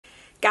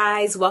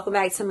Guys, welcome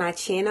back to my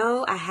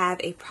channel. I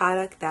have a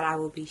product that I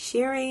will be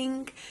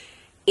sharing,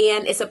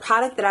 and it's a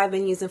product that I've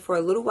been using for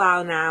a little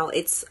while now.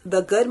 It's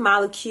the Good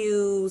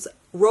Molecules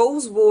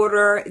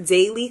Rosewater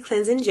Daily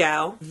Cleansing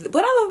Gel.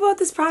 What I love about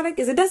this product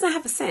is it doesn't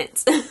have a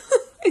scent.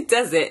 It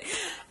doesn't.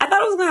 I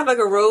thought it was gonna have like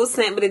a rose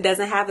scent, but it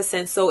doesn't have a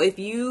scent. So if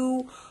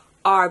you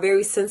are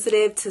very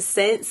sensitive to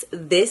scents,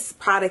 this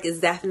product is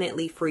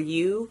definitely for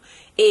you.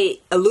 A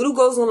little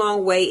goes a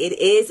long way. It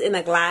is in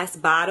a glass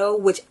bottle,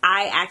 which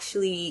I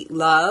actually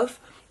love.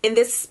 In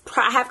this,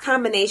 I have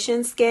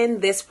combination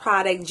skin. This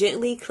product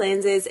gently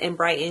cleanses and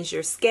brightens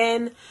your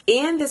skin.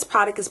 And this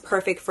product is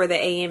perfect for the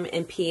AM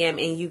and PM,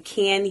 and you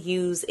can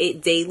use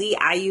it daily.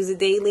 I use it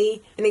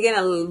daily. And again,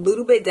 a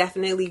little bit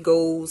definitely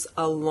goes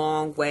a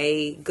long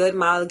way. Good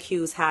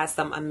Molecules has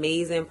some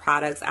amazing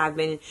products. I've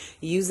been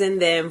using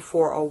them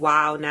for a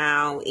while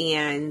now,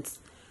 and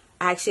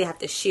I actually have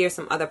to share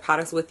some other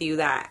products with you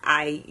that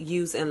I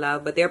use and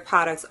love, but their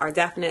products are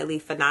definitely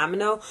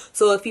phenomenal.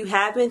 So if you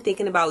have been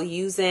thinking about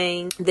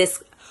using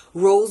this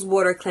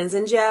Rosewater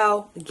cleansing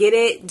gel, get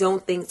it.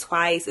 Don't think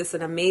twice. It's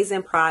an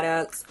amazing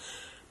product.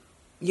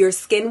 Your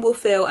skin will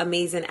feel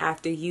amazing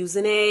after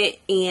using it,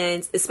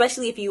 and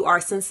especially if you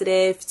are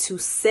sensitive to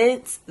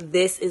scents,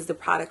 this is the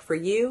product for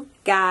you.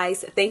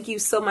 Guys, thank you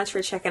so much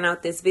for checking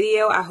out this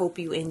video. I hope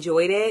you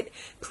enjoyed it.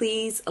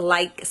 Please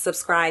like,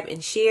 subscribe,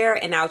 and share,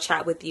 and I'll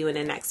chat with you in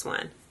the next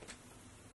one.